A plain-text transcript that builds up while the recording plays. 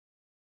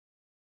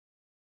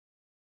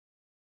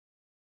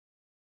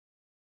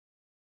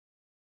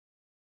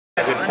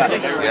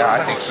Yeah,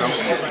 I think so.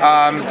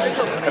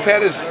 A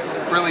pet is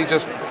really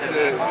just,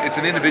 it's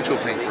an individual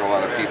thing for a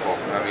lot of people.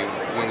 I mean,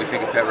 when we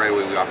think of pet right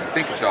away, we often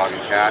think of dog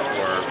and cat,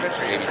 or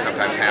maybe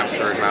sometimes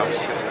hamster and mouse.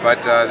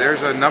 But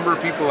there's a number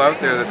of people out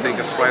there that think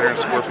a spider and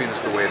scorpion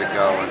is the way to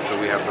go, and so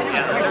we have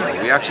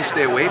those. We actually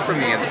stay away from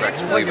the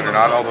insects, believe it or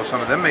not, although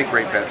some of them make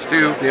great pets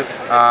too,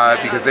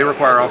 because they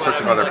require all sorts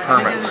of other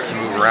permits to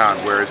move around,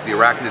 whereas the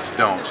arachnids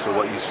don't. So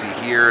what you see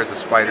here, the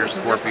spiders,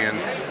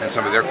 scorpions, and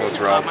some of their close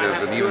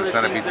relatives, and even the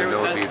centipedes and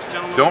millipedes,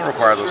 don't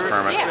require those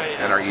permits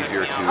and are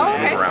easier to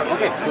move around.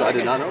 Okay, cool. I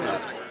did not know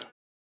that.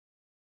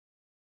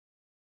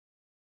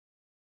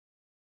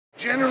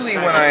 Generally,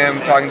 when I am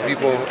talking to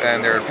people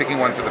and they're picking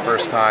one for the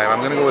first time, I'm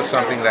going to go with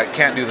something that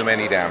can't do them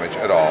any damage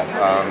at all.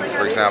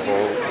 For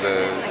example,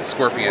 the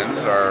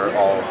scorpions are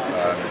all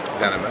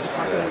venomous,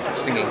 the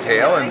stinging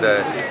tail, and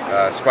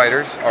the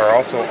spiders are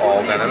also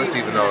all venomous,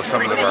 even though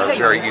some of them are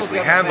very easily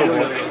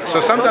handleable. So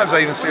sometimes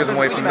I even steer them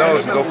away from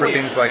those and go for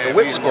things like a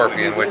whip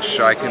scorpion, which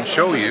I can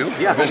show you.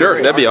 Yeah, sure,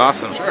 that'd be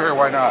awesome. Sure,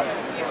 why not?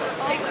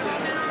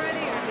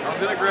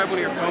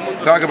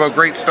 Talk about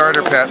great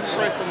starter pets.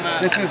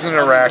 This is an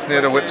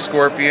arachnid, a whip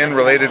scorpion,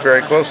 related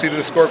very closely to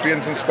the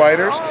scorpions and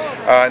spiders.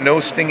 No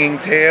stinging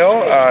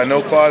tail,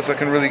 no claws that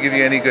can really give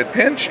you any good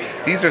pinch.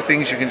 These are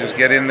things you can just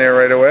get in there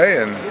right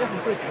away and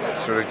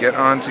sort of get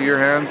onto your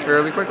hand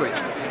fairly quickly.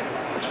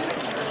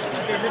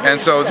 And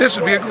so this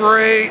would be a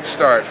great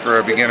start for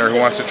a beginner who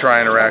wants to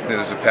try an arachnid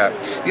as a pet.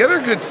 The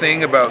other good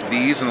thing about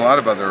these and a lot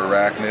of other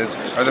arachnids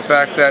are the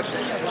fact that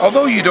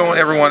although you don't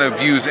ever want to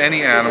abuse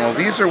any animal,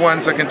 these are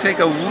ones that can take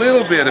a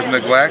little bit of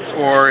neglect,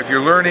 or if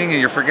you're learning and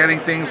you're forgetting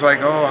things like,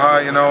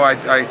 oh, you know,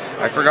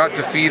 I forgot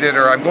to feed it,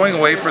 or I'm going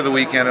away for the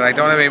weekend and I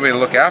don't have anybody to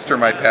look after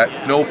my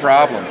pet, no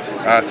problem.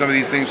 Some of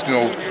these things can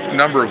go a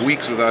number of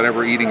weeks without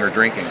ever eating or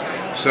drinking.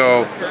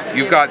 So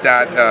you've got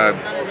that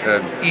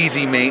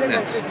easy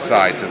maintenance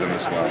side to them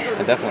as well.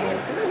 Definitely.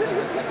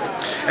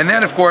 And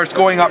then, of course,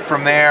 going up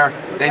from there,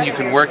 then you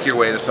can work your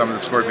way to some of the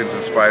scorpions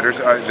and spiders.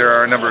 There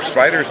are a number of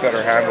spiders that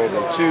are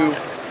handleable too,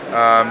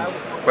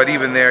 but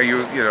even there, you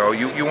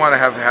want to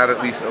have had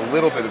at least a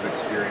little bit of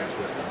experience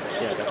with them.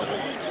 Yeah, definitely.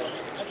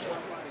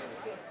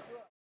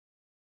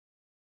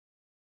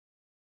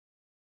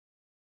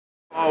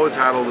 Always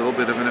had a little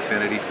bit of an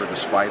affinity for the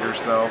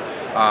spiders, though.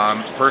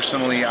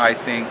 Personally, I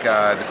think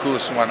the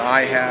coolest one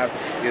I have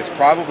is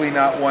probably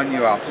not one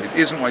it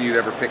isn't one you'd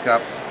ever pick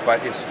up.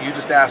 But if you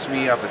just ask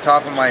me off the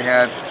top of my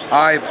head,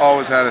 I've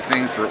always had a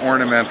thing for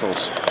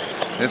ornamentals.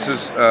 This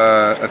is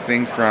a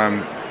thing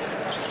from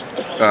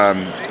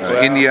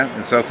India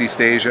and Southeast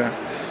Asia.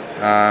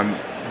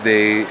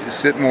 They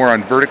sit more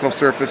on vertical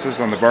surfaces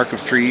on the bark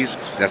of trees.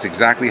 That's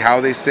exactly how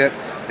they sit.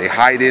 They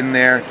hide in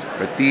there,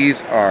 but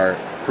these are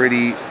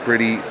pretty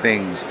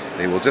things.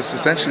 They will just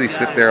essentially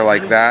sit there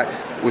like that,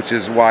 which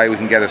is why we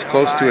can get as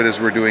close to it as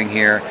we're doing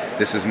here.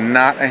 This is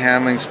not a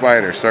handling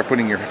spider. Start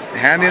putting your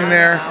hand in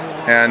there,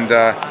 and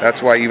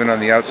that's why even on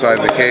the outside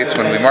of the case,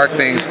 when we mark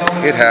things,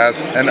 it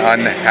has an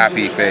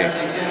unhappy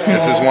face.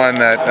 This is one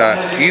that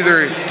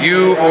either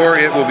you or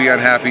it will be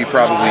unhappy,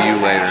 probably you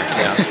later.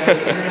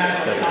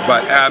 Yeah.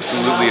 But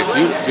absolutely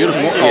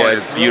beautiful. Oh,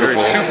 it's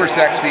beautiful. Super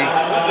sexy,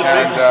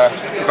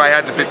 and if I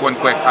had to pick one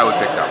quick, I would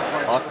pick that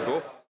one. Awesome.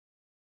 Cool.